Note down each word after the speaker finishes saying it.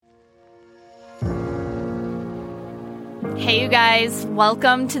Hey, you guys.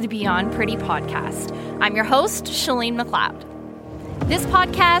 Welcome to the Beyond Pretty podcast. I'm your host, Shalene McLeod. This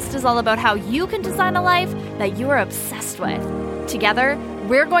podcast is all about how you can design a life that you are obsessed with. Together,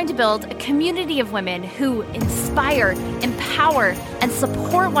 we're going to build a community of women who inspire, empower, and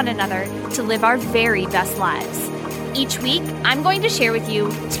support one another to live our very best lives. Each week, I'm going to share with you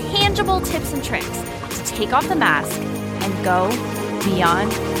tangible tips and tricks to take off the mask and go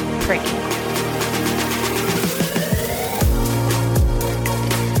beyond pretty.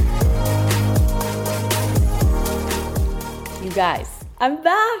 You guys, I'm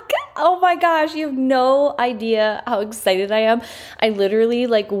back. Oh my gosh, you have no idea how excited I am. I literally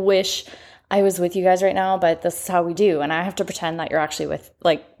wish I was with you guys right now, but this is how we do. And I have to pretend that you're actually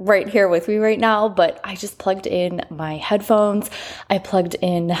right here with me right now. But I just plugged in my headphones. I plugged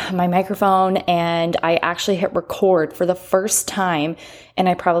in my microphone and I actually hit record for the first time. And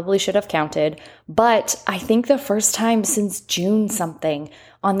I probably should have counted, but I think the first time since June something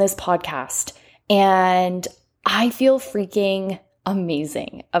on this podcast. And I feel freaking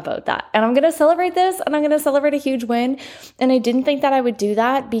amazing about that. And I'm going to celebrate this and I'm going to celebrate a huge win. And I didn't think that I would do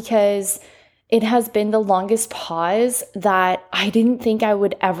that because it has been the longest pause that I didn't think I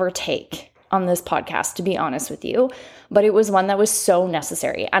would ever take on this podcast, to be honest with you. But it was one that was so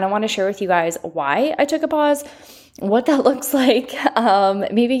necessary. And I want to share with you guys why I took a pause, what that looks like,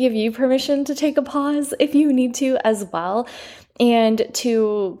 maybe give you permission to take a pause if you need to as well. And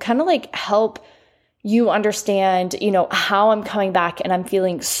to kind of help you understand, how I'm coming back and I'm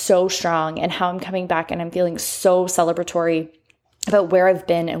feeling so strong, and how I'm coming back and I'm feeling so celebratory about where I've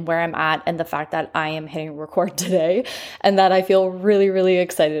been and where I'm at, and the fact that I am hitting record today and that I feel really, really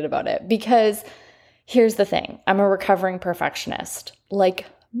excited about it. Because here's the thing, I'm a recovering perfectionist. Like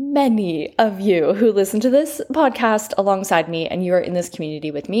many of you who listen to this podcast alongside me and you are in this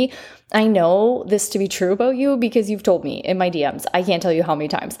community with me, I know this to be true about you because you've told me in my DMs. I can't tell you how many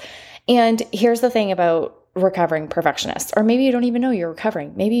times. And here's the thing about recovering perfectionists, or maybe you don't even know you're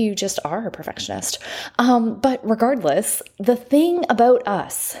recovering. Maybe you just are a perfectionist. But regardless, the thing about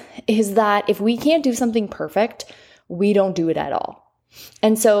us is that if we can't do something perfect, we don't do it at all.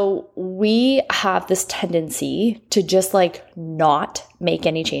 And so we have this tendency to just not make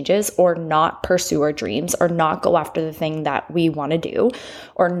any changes, or not pursue our dreams, or not go after the thing that we want to do,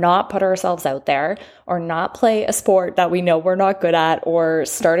 or not put ourselves out there, or not play a sport that we know we're not good at, or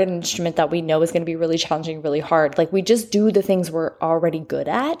start an instrument that we know is going to be really challenging, really hard. We just do the things we're already good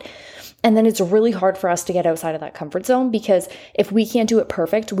at. And then it's really hard for us to get outside of that comfort zone, because if we can't do it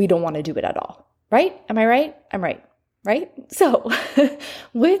perfect, we don't want to do it at all. Right? Am I right? I'm right. Right? So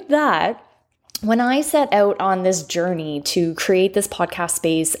with that, when I set out on this journey to create this podcast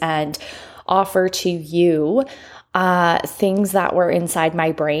space and offer to you things that were inside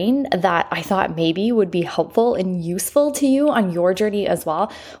my brain that I thought maybe would be helpful and useful to you on your journey as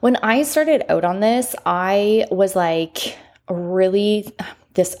well. When I started out on this, I was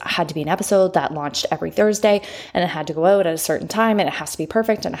this had to be an episode that launched every Thursday, and it had to go out at a certain time, and it has to be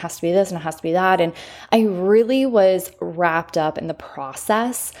perfect, and it has to be this, and it has to be that. And I really was wrapped up in the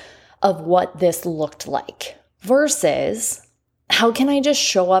process of what this looked like versus how can I just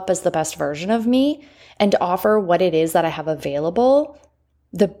show up as the best version of me and offer what it is that I have available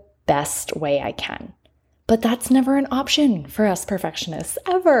the best way I can. But that's never an option for us perfectionists,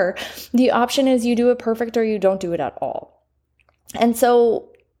 ever. The option is you do it perfect or you don't do it at all. And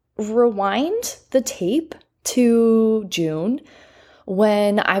so rewind the tape to June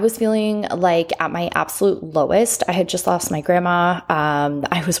when I was feeling at my absolute lowest. I had just lost my grandma.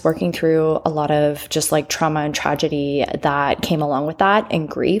 I was working through a lot of just trauma and tragedy that came along with that, and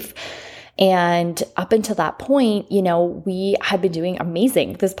grief. And up until that point, we had been doing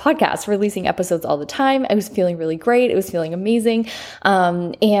amazing. This podcast, releasing episodes all the time. I was feeling really great. It was feeling amazing.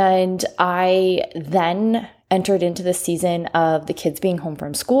 And I then entered into the season of the kids being home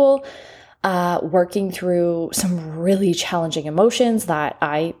from school, working through some really challenging emotions that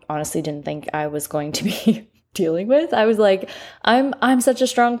I honestly didn't think I was going to be dealing with. I was like, I'm such a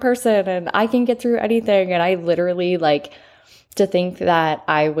strong person and I can get through anything. And I literally to think that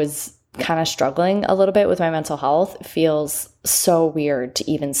I was kind of struggling a little bit with my mental health feels so weird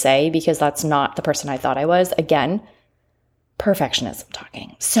to even say, because that's not the person I thought I was. Again, perfectionism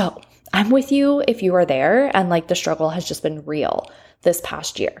talking. So I'm with you if you are there and the struggle has just been real this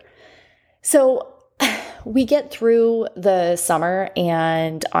past year. So we get through the summer,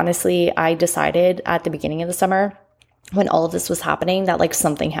 and honestly, I decided at the beginning of the summer when all of this was happening that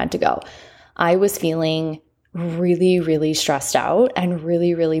something had to go. I was feeling really, really stressed out and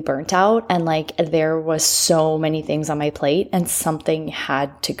really, really burnt out. And there was so many things on my plate and something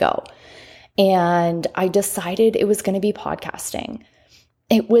had to go. And I decided it was going to be podcasting.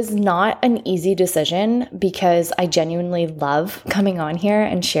 It was not an easy decision because I genuinely love coming on here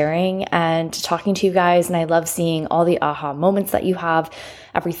and sharing and talking to you guys. And I love seeing all the aha moments that you have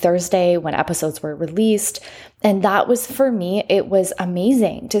every Thursday when episodes were released. And that was, for me, it was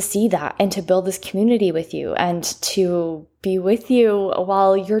amazing to see that and to build this community with you and to be with you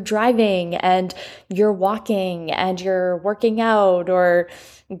while you're driving and you're walking and you're working out, or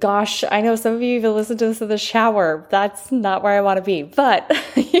gosh, I know some of you even listen to this in the shower. That's not where I want to be, but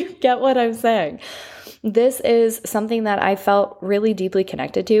you get what I'm saying. This is something that I felt really deeply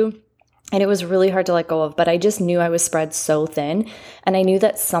connected to. And it was really hard to let go of, but I just knew I was spread so thin, and I knew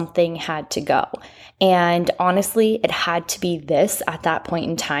that something had to go. And honestly, it had to be this at that point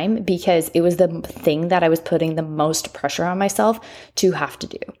in time because it was the thing that I was putting the most pressure on myself to have to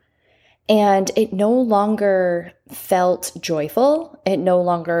do. And it no longer felt joyful. It no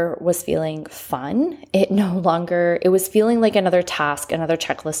longer was feeling fun. It was feeling like another task, another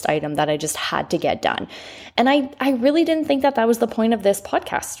checklist item that I just had to get done. And I really didn't think that was the point of this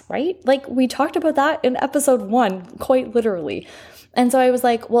podcast, right? Like, we talked about that in episode 1, quite literally. And so I was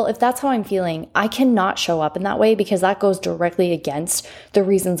like, well, if that's how I'm feeling, I cannot show up in that way because that goes directly against the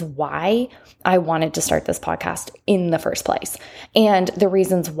reasons why I wanted to start this podcast in the first place. And the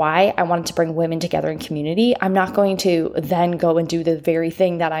reasons why I wanted to bring women together in community, I'm not going to then go and do the very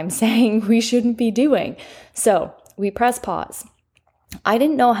thing that I'm saying we shouldn't be doing. So we press pause. I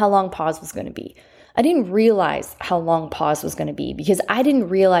didn't know how long pause was going to be. I didn't realize how long pause was going to be because I didn't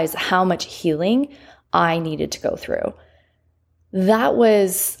realize how much healing I needed to go through. That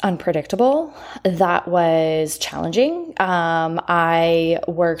was unpredictable. That was challenging. I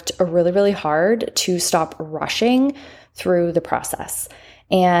worked really, really hard to stop rushing through the process.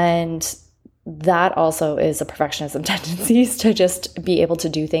 And that also is a perfectionism tendencies to just be able to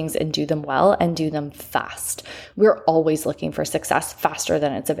do things and do them well and do them fast. We're always looking for success faster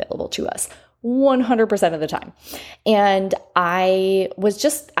than it's available to us. 100% of the time. And I was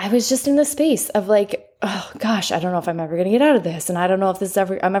just in this space of like, oh gosh, I don't know if I'm ever going to get out of this. And I don't know if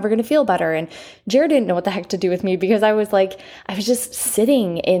I'm ever going to feel better. And Jared didn't know what the heck to do with me because I was just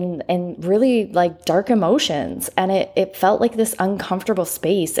sitting in really like dark emotions. And it felt like this uncomfortable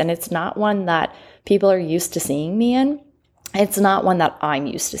space. And it's not one that people are used to seeing me in. It's not one that I'm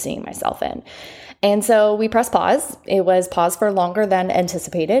used to seeing myself in. And so we pressed pause. It was pause for longer than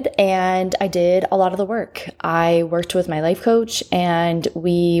anticipated. And I did a lot of the work. I worked with my life coach and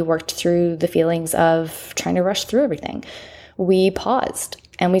we worked through the feelings of trying to rush through everything. We paused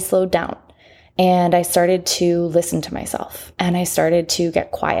and we slowed down. And I started to listen to myself and I started to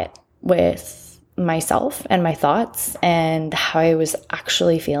get quiet with myself and my thoughts and how I was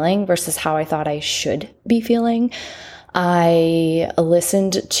actually feeling versus how I thought I should be feeling. I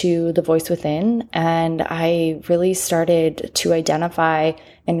listened to the voice within and I really started to identify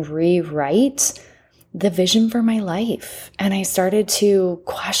and rewrite the vision for my life. And I started to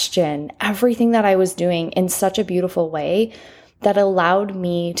question everything that I was doing in such a beautiful way that allowed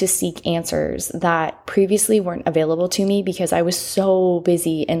me to seek answers that previously weren't available to me because I was so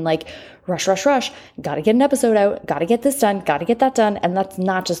busy in like rush, gotta get an episode out, gotta get this done, gotta get that done. And that's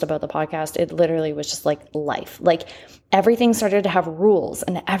not just about the podcast. It literally was just like life. Like everything started to have rules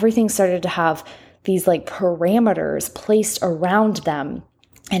and everything started to have these like parameters placed around them.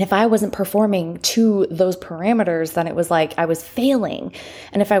 And if I wasn't performing to those parameters, then it was like I was failing.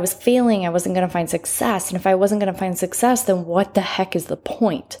 And if I was failing, I wasn't going to find success. And if I wasn't going to find success, then what the heck is the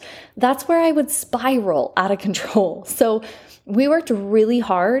point? That's where I would spiral out of control. So we worked really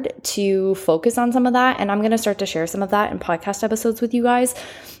hard to focus on some of that. And I'm going to start to share some of that in podcast episodes with you guys.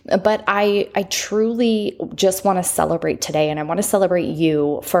 But I truly just want to celebrate today. And I want to celebrate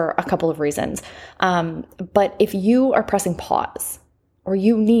you for a couple of reasons. But if you are pressing pause, or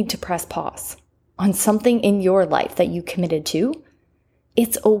you need to press pause on something in your life that you committed to,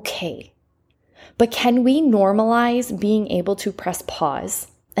 it's okay. But can we normalize being able to press pause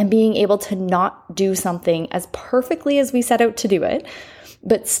and being able to not do something as perfectly as we set out to do it,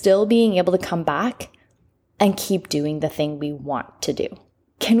 but still being able to come back and keep doing the thing we want to do?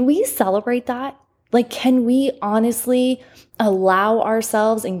 Can we celebrate that? Like, can we honestly allow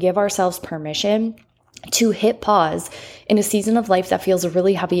ourselves and give ourselves permission to hit pause in a season of life that feels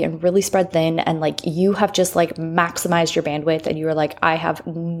really heavy and really spread thin, and like you have just like maximized your bandwidth and you're like, I have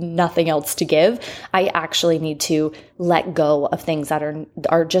nothing else to give. I actually need to let go of things that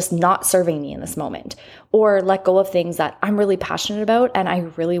are just not serving me in this moment, or let go of things that I'm really passionate about and I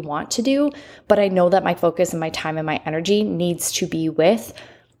really want to do, but I know that my focus and my time and my energy needs to be with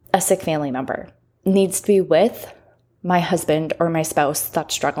a sick family member, needs to be with my husband or my spouse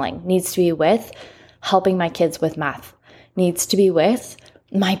that's struggling, needs to be with helping my kids with math, needs to be with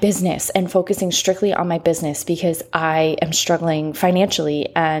my business and focusing strictly on my business because I am struggling financially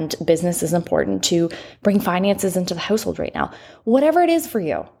and business is important to bring finances into the household right now. Whatever it is for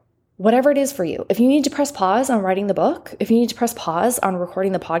you, if you need to press pause on writing the book, if you need to press pause on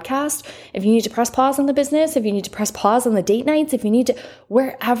recording the podcast, if you need to press pause on the business, if you need to press pause on the date nights, if you need to,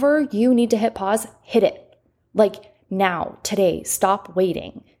 wherever you need to hit pause, hit it. Like now, today, stop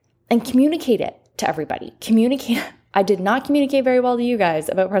waiting and communicate it to everybody. Communicate. I did not communicate very well to you guys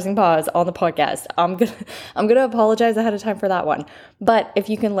about pressing pause on the podcast. I'm gonna apologize ahead of time for that one. But if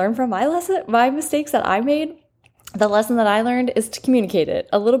you can learn from my mistakes that I made, the lesson that I learned is to communicate it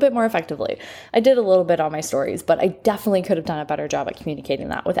a little bit more effectively. I did a little bit on my stories, but I definitely could have done a better job at communicating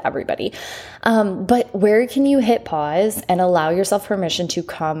that with everybody. But where can you hit pause and allow yourself permission to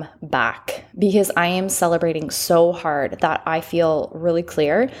come back? Because I am celebrating so hard that I feel really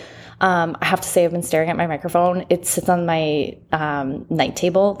clear. I have to say I've been staring at my microphone. It sits on my night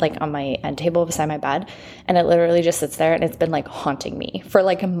table, like on my end table beside my bed. And it literally just sits there and it's been like haunting me for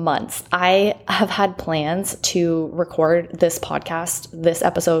like months. I have had plans to record this podcast, this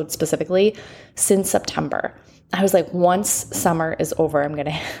episode specifically, since September. I was like, once summer is over, I'm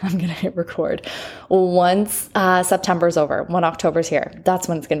gonna hit record. Once September's over, when October's here, that's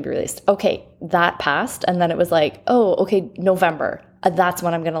when it's gonna be released. Okay, that passed, and then it was like, oh, okay, November. That's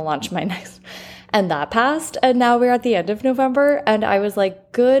when I'm gonna launch my next. And that passed, and now we're at the end of November, and I was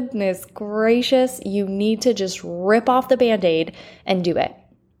like, goodness gracious, you need to just rip off the Band-Aid and do it.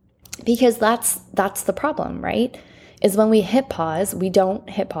 Because that's the problem, right? Is when we hit pause, we don't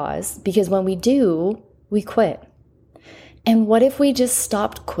hit pause, because when we do, we quit. And what if we just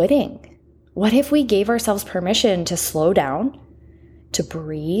stopped quitting? What if we gave ourselves permission to slow down, to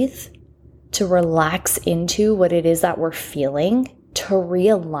breathe, to relax into what it is that we're feeling, to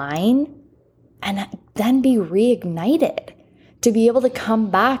realign, and then be reignited, to be able to come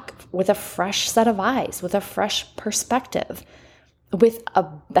back with a fresh set of eyes, with a fresh perspective, with a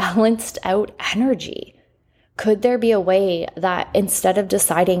balanced out energy? Could there be a way that instead of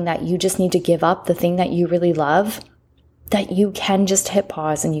deciding that you just need to give up the thing that you really love, that you can just hit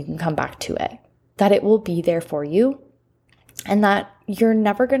pause and you can come back to it, that it will be there for you, and that you're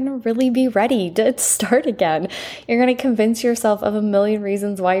never going to really be ready to start again. You're going to convince yourself of a million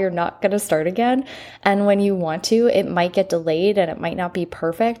reasons why you're not going to start again. And when you want to, it might get delayed and it might not be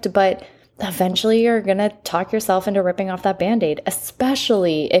perfect, but eventually you're going to talk yourself into ripping off that Band-Aid,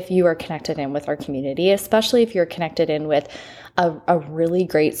 especially if you are connected in with our community, especially if you're connected in with a really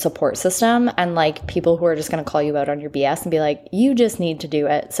great support system and like people who are just going to call you out on your BS and be like, you just need to do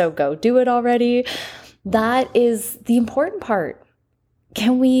it. So go do it already. That is the important part.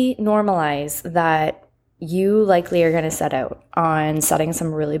 Can we normalize that you likely are going to set out on setting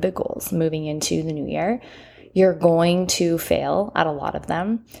some really big goals moving into the new year? You're going to fail at a lot of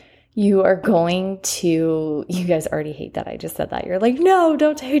them. You guys already hate that I just said that. You're like, no,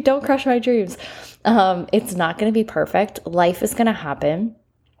 don't crush my dreams. It's not going to be perfect. Life is going to happen.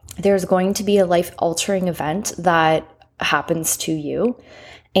 There's going to be a life-altering event that happens to you.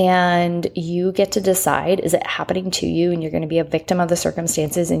 And you get to decide, is it happening to you? And you're going to be a victim of the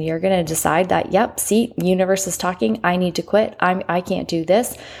circumstances. And you're going to decide that, yep, see, universe is talking. I need to quit. I can't do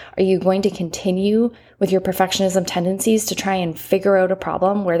this. Are you going to continue with your perfectionism tendencies to try and figure out a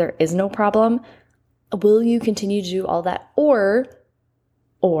problem where there is no problem? Will you continue to do all that? Or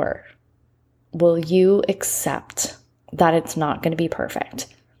will you accept that it's not going to be perfect?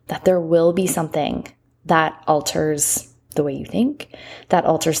 That there will be something that alters the way you think, that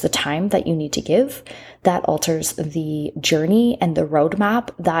alters the time that you need to give, that alters the journey and the roadmap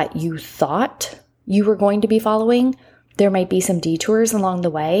that you thought you were going to be following. There might be some detours along the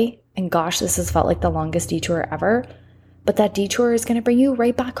way. And gosh, this has felt like the longest detour ever. But that detour is going to bring you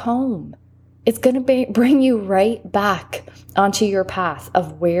right back home. It's going to bring you right back onto your path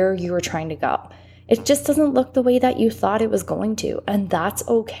of where you were trying to go. It just doesn't look the way that you thought it was going to. And that's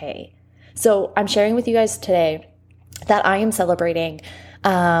okay. So I'm sharing with you guys today that I am celebrating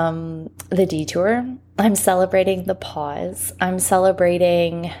the detour. I'm celebrating the pause. I'm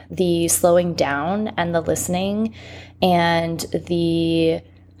celebrating the slowing down and the listening and the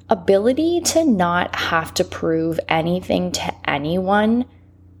ability to not have to prove anything to anyone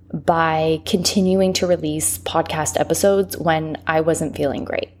by continuing to release podcast episodes when I wasn't feeling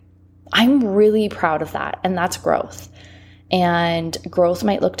great. I'm really proud of that, and that's growth. And growth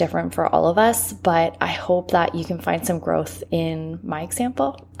might look different for all of us, but I hope that you can find some growth in my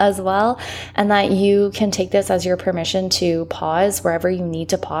example as well, and that you can take this as your permission to pause wherever you need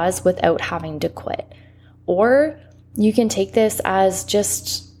to pause without having to quit. Or You can take this as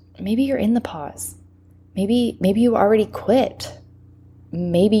just maybe you're in the pause. Maybe you already quit.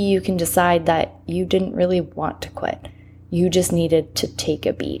 Maybe you can decide that you didn't really want to quit. You just needed to take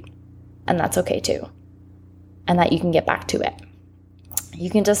a beat. And that's okay too. And that you can get back to it. You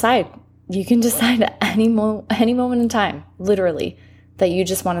can decide. You can decide at any moment in time, literally, that you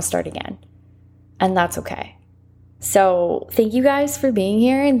just want to start again. And that's okay. So thank you guys for being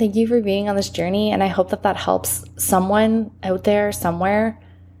here, and thank you for being on this journey. And I hope that helps someone out there somewhere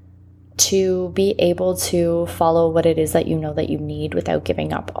to be able to follow what it is that you know that you need without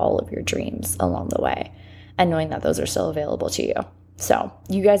giving up all of your dreams along the way, and knowing that those are still available to you. So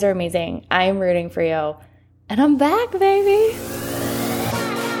you guys are amazing. I'm rooting for you, and I'm back, baby.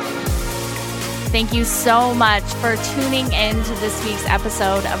 Thank you so much for tuning in to this week's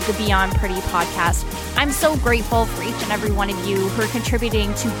episode of the Beyond Pretty podcast. I'm so grateful for each and every one of you who are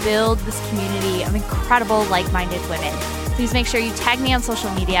contributing to build this community of incredible, like-minded women. Please make sure you tag me on social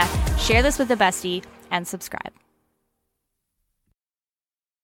media, share this with a bestie, and subscribe.